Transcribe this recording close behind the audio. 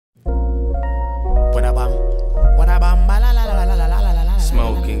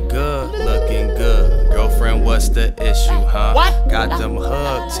what's the issue, huh? What? Got them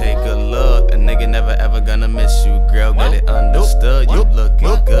hooked, take a look. A nigga never ever gonna miss you, girl. Get it understood, you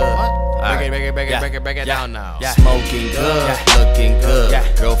looking good. Break it down now. Smoking good, looking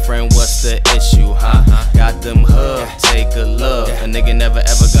good. Girlfriend, what's the issue, huh? Got them hooked, take a look. A nigga never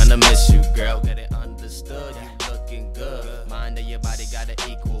ever gonna miss you, girl. Get it understood, you looking good. Mind of your body got an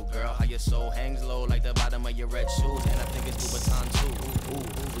equal, girl. How your soul hangs low like the bottom of your red shoes. And I think it's Louboutin too.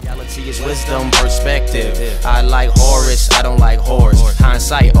 Reality is wisdom, perspective. I like Horace, I don't like horse.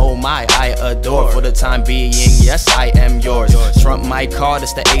 Hindsight, oh my, I adore. For the time being, yes, I am yours. Trump my card,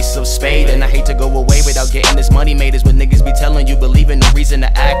 it's the ace of spade. And I hate to go away without getting this money made. Is what niggas be telling you, believing the reason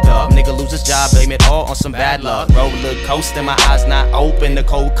to act up. Nigga lose his job, blame it all on some bad luck. Roller coaster, my eyes not open. The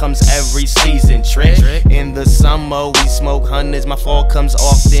cold comes every season. Trick. In the summer, we smoke hundreds. My fall comes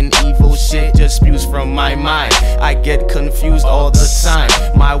often. Evil shit just spews from my mind. I get confused all the time.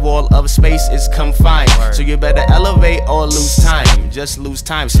 My wall of space is confined, so you better elevate or lose time. Just lose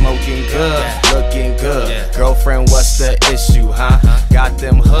time. Smoking good, looking good. Girlfriend, what's the issue, huh? Got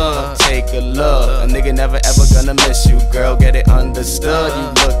them hooked, take a look. A nigga never ever gonna miss you, girl. Get it understood,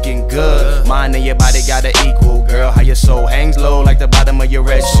 you looking good. Mind and your body got an equal, girl. How your soul hangs low like the bottom of your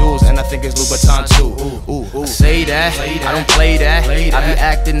red shoes. And I think it's Louboutin too. I say that, I don't play that. I be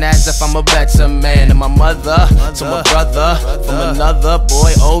acting as if I'm a better man. And my mother, to my brother, from another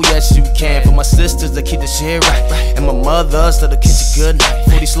boy, oh yes you can. For my sisters that keep the shit right, and my mothers that'll catch you good night.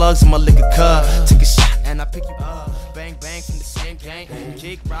 40 slugs in my liquor cup, take a shot and I pick you up. Bang bang from the same gang,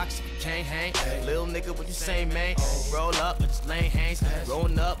 kick rocks if you can't hang. Little nigga, what you say, man? Roll up with just lane hangs,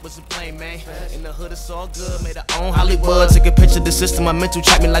 rolling up with some plain man. In the hood it's all good, made our own Hollywood. Take a picture of the system, my mental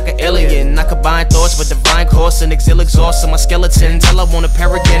track me like an alien. I combine thoughts with divine course and exhale exhaust on my skeleton till I want a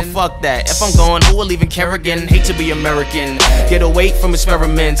pair again. Fuck that, if I'm going, who will even care again? Hate to be American, get away from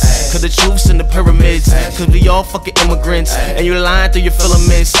experiments. Cause the truth's in the pyramids, cause we all fucking immigrants. And you're lying through your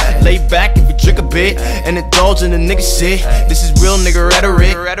filaments. Lay back if you drink a bit and indulge in the nigga shit. This is real nigga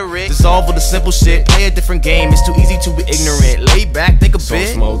rhetoric. Dissolve with the simple shit. Play a different game, it's too easy to be ignorant. Lay back, think a bit.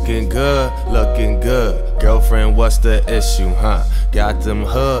 So smoking good, looking good. Girlfriend, what's the issue, huh? Got them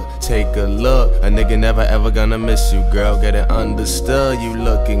hooked, take a look. A nigga never ever gonna miss you, girl. Get it understood, you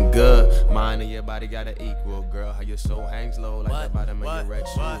looking good. Mind and your body got an equal, girl. How your soul hangs low like the bottom of your red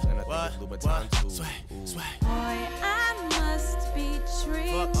shoes. And I think it's Louboutin too. Boy, I must be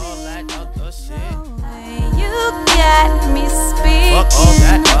treated. Fuck all that other shit. You got me speaking. Fuck all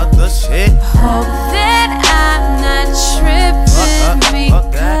that other shit. Hope that I'm not tripping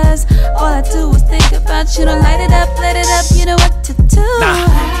because all I do is think about you. Don't light it up, you know what to do.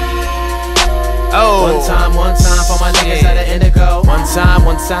 Oh. One time for my niggas that are indigo. One time.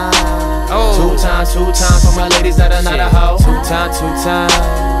 Oh. Two times for my ladies that are not a hoe. Two time.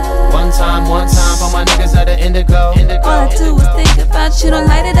 One time for my niggas that are indigo. All I do is think about you. Don't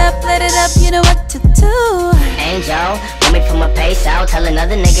light it up, you know what to do. Angel, want me from a pace out. Tell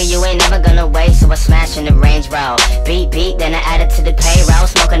another nigga you ain't never gonna wait. So I smash in the Range Road. Beat, then I add it to the payroll.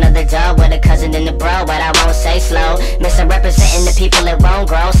 Smoke another dub with a cousin in the bro, but I won't say slow. Misrepresenting the people it won't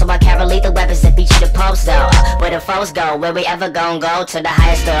grow. So I carry lethal weapons that beat you to post though. Where the foes go, where we ever gon' go? To the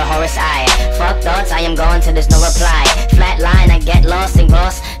highest of Horus I. Fuck thoughts, I am going to there's no reply. Flat line, I get lost in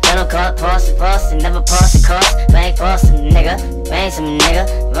boss. Don't call pause, and never pause the course. Bank boss, nigga, bang some nigga.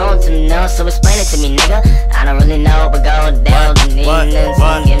 Roll to me now, so explain it to me, nigga. I don't really know, but go down to me.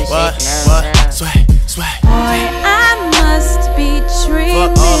 Swag. Boy, I must be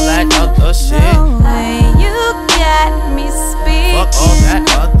dreaming. Fuck all that other shit. The way you got me speaking. Fuck all that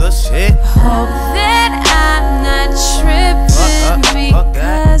other shit. Hope that I'm not tripping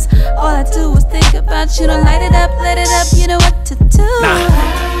because all I do is think about you. Don't light it up, you know what to do.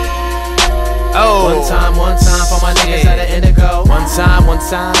 Oh. One time for my niggas that are indigo. One time.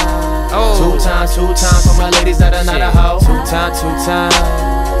 Oh. Two times for my ladies that are not a hoe. Two time.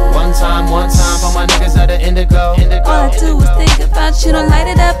 One time for my niggas that are indigo. All I do is think about you. Don't light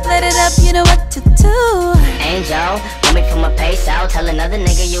it up, you know what to do. Angel, want me from a pace out. Tell another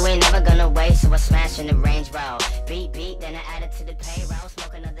nigga you ain't never gonna wait. So I smash in the Range Road. Beat, then I add it to the payroll.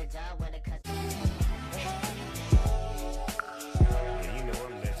 Smoke another dub with a cousin. You know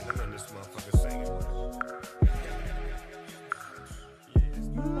I'm legend. I'm in this motherfucker singing.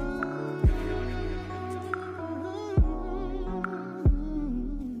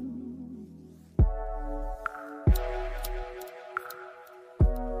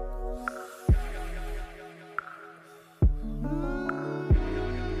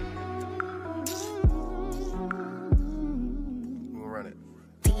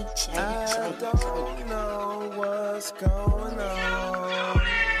 I don't know what's going on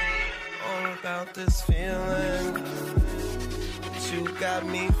about the this feeling that you got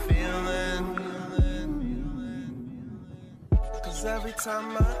me feeling. Cause every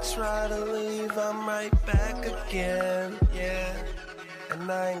time I try to leave, I'm right back again, yeah.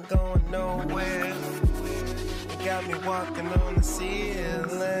 And I ain't going nowhere. You got me walking on the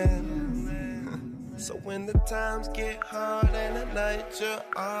ceiling. So when the times get hard and at night you're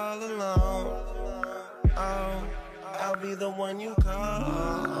all alone, oh, I'll be the one you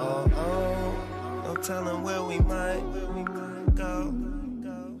call. No telling where we might go.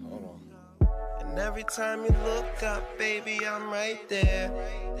 And every time you look up, baby, I'm right there,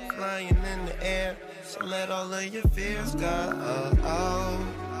 flying in the air. So let all of your fears go.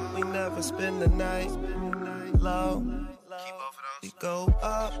 We never spend the night low. We go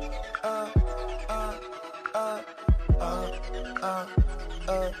up, up, up, up, up, up,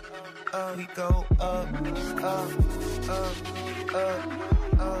 up, up. We go up, up, up, up,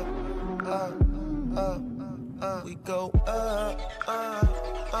 up, up, up, up. We go up, up,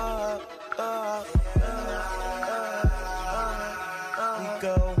 up, up, we go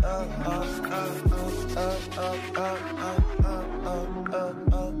up, up, up, up, up,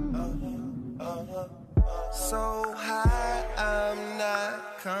 up, up. So high, I'm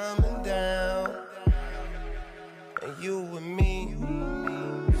not coming down. And you and me,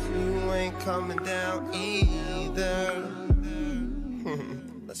 you ain't coming down either.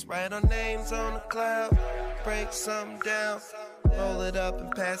 Let's write our names on the cloud, break something down, roll it up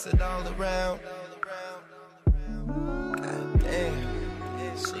and pass it all around. God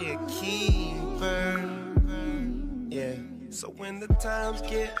damn, she a keeper, yeah. So when the times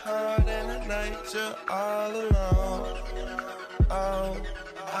get hard and at night you're all alone, oh,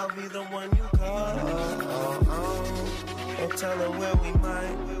 I'll be the one you call. No telling where we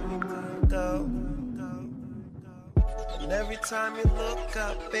might go. And every time you look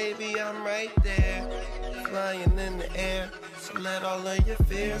up, baby, I'm right there, flying in the air. So let all of your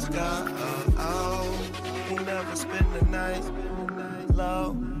fears go. We never spend the night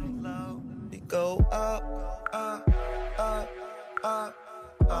low. We go up, up, up, up,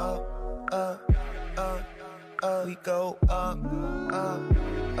 up, up, up, up. We go up, up,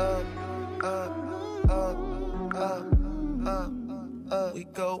 up, up, up, up, up, up. We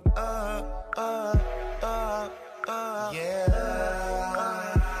go up.